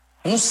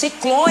Um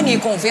ciclone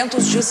com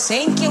ventos de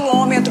 100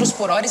 km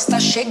por hora está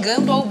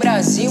chegando ao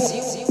Brasil.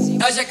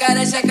 É o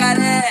Jacare,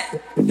 Jacare.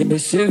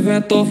 Esse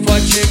vento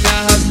forte me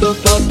arrastou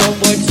pra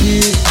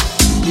automotive.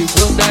 E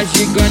bunda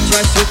gigante,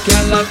 acho que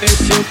ela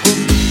mexeu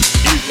comigo.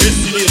 E vê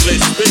se me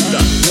respeita.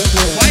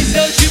 Mas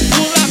eu te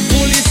pulo, a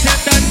polícia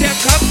tá até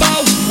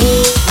acabar o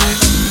fogo.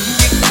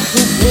 Fica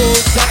com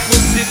força por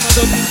cima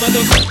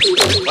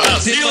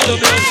Brasil. do meu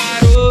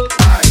garoto.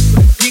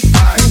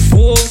 Fica com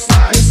força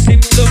por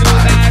cima do meu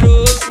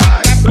garoto.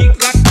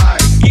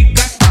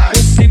 Fica por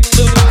cima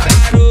do meu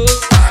garoto.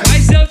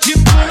 Mas eu te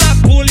pulo, a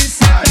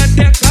polícia tá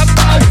até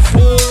acabar o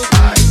fogo.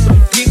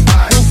 Fica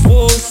com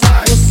força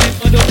por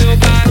cima do meu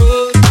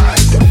garoto.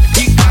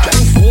 Fica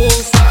com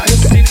força por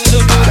cima do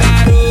meu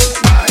garoto.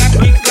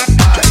 Fica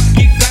por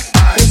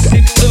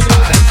cima do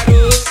meu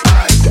garoto.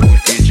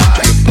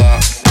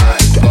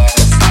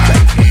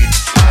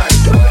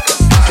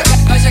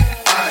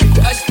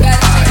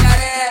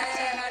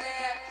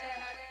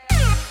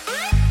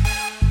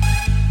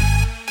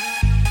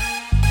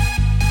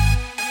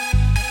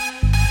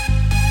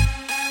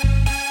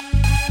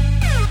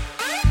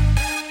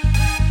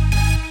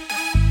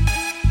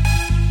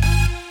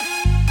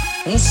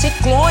 Um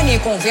ciclone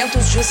com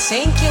ventos de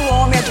 100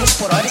 km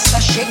por hora está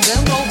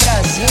chegando ao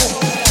Brasil.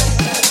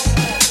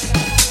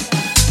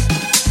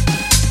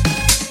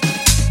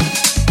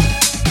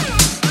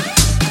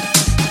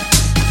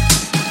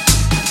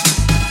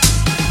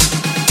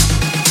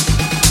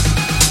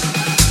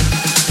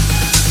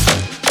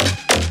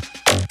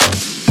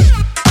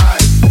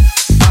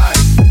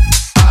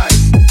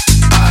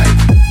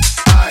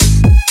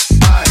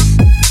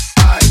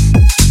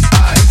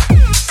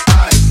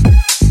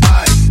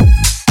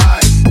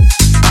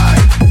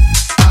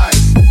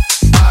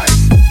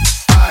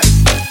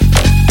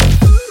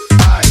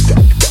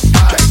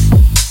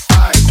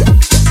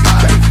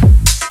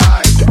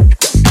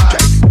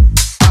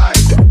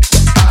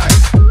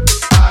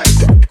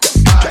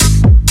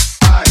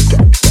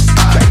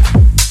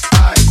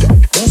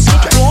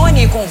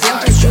 Com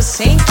ventos de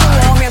 100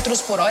 km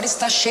por hora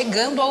está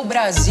chegando ao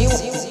Brasil.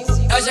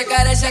 É o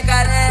Jacare,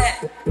 Jacare.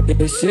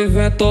 Esse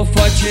vento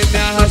forte me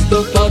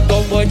arrastou pra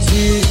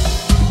automotive.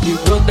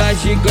 E bunda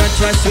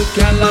gigante, acho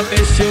que ela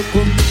mexeu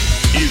comigo.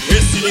 E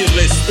vê se me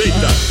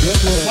respeita.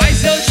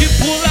 Mas eu te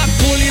pulo, a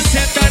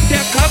polícia tá até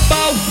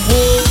acabar o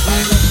fogo.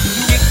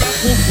 Fica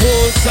com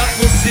força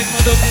por cima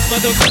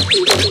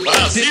do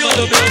Brasil.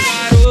 meu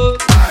garoto.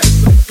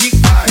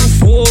 Fica com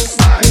força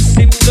por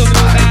cima do meu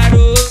garoto.